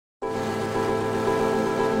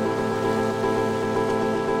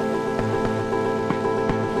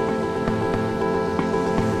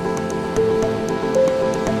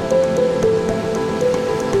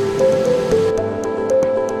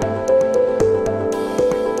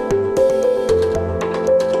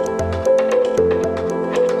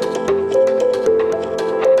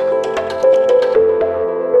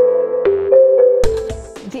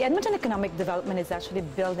development is actually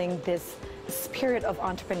building this spirit of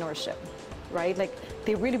entrepreneurship, right? Like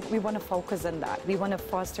we want to focus on that. We want to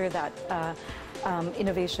foster that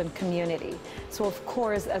innovation community. So of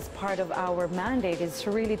course, as part of our mandate is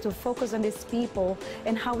really to focus on these people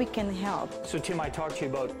and how we can help. So Tim, I talked to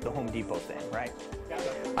you about the Home Depot thing, right?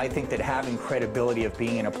 I think that having credibility of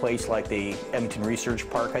being in a place like the Edmonton Research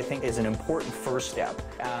Park, I think, is an important first step.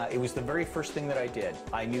 It was the very first thing that I did.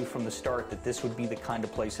 I knew from the start that this would be the kind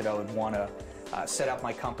of place that I would want to set up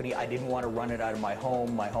my company. I didn't want to run it out of my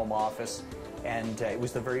home office, and it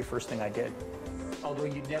was the very first thing I did. Although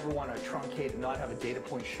you never want to truncate and not have a data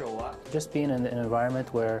point show up. Just being in an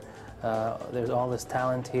environment where there's all this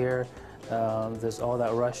talent here, there's all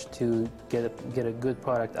that rush to get a good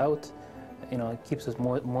product out, you know, it keeps us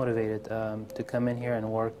motivated to come in here and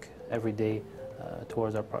work every day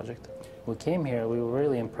towards our project. We came here, we were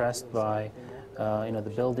really impressed by you know,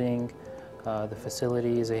 the building, the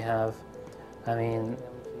facilities they have. I mean,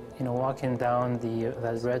 you know, walking down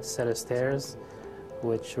that red set of stairs,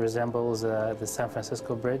 which resembles the San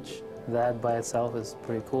Francisco Bridge, that by itself is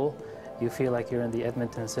pretty cool. You feel like you're in the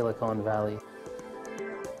Edmonton Silicon Valley.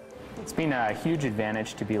 It's been a huge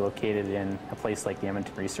advantage to be located in a place like the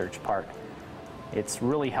Edmonton Research Park. It's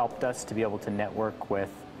really helped us to be able to network with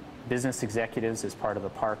business executives as part of the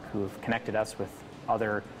park who have connected us with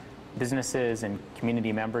other businesses and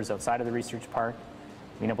community members outside of the research park,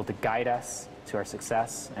 being able to guide us to our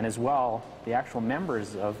success, and as well, the actual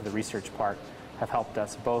members of the research park have helped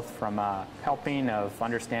us both from helping of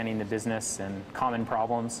understanding the business and common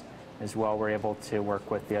problems, as well we're able to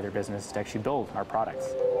work with the other businesses to actually build our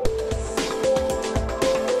products.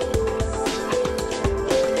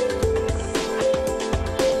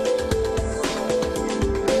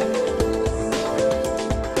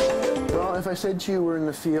 If I said to you we're in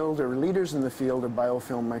the field, or leaders in the field of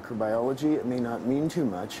biofilm microbiology, it may not mean too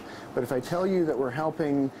much, but if I tell you that we're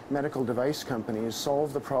helping medical device companies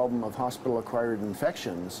solve the problem of hospital-acquired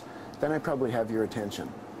infections, then I probably have your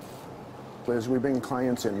attention. As we bring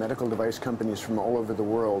clients in, medical device companies from all over the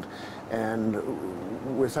world, and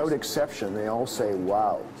without exception, they all say,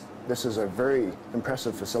 wow, this is a very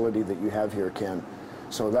impressive facility that you have here, Ken.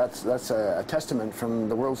 So that's a testament from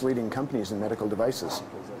the world's leading companies in medical devices.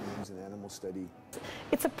 Study.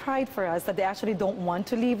 It's a pride for us that they actually don't want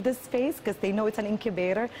to leave this space because they know it's an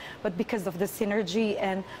incubator, but because of the synergy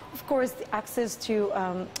and, of course, the access to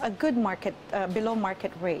a good market, below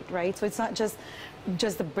market rate, right? So it's not just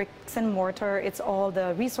the bricks and mortar, it's all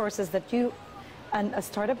the resources that you and a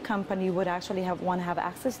startup company would actually want to have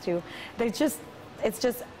access to. It's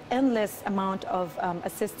just endless amount of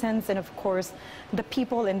assistance, and of course the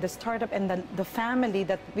people in the startup and the family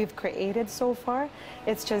that we've created so far.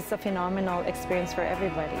 It's just a phenomenal experience for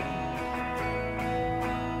everybody.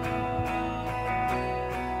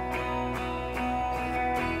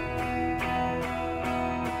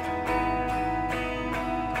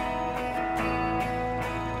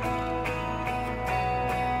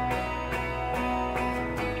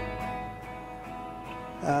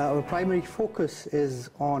 Our primary focus is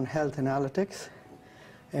on health analytics,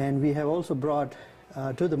 and we have also brought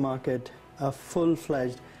to the market a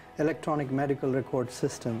full-fledged electronic medical record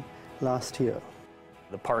system last year.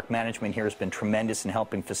 The park management here has been tremendous in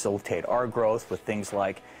helping facilitate our growth with things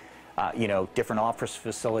like you know, different office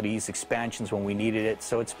facilities, expansions when we needed it.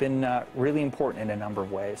 So it's been really important in a number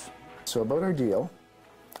of ways. So about our deal,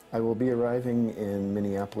 I will be arriving in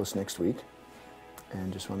Minneapolis next week,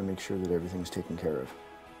 and just want to make sure that everything's taken care of.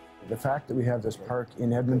 The fact that we have this park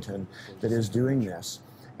in Edmonton that is doing this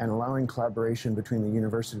and allowing collaboration between the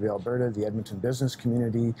University of Alberta, the Edmonton business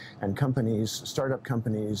community, and companies, startup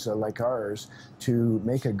companies like ours to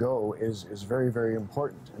make a go is very, very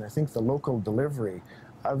important. And I think the local delivery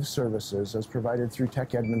of services as provided through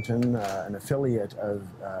Tech Edmonton, an affiliate of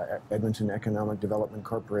Edmonton Economic Development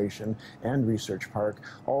Corporation and Research Park,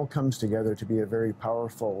 all comes together to be a very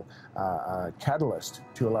powerful catalyst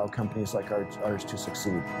to allow companies like ours to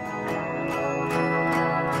succeed.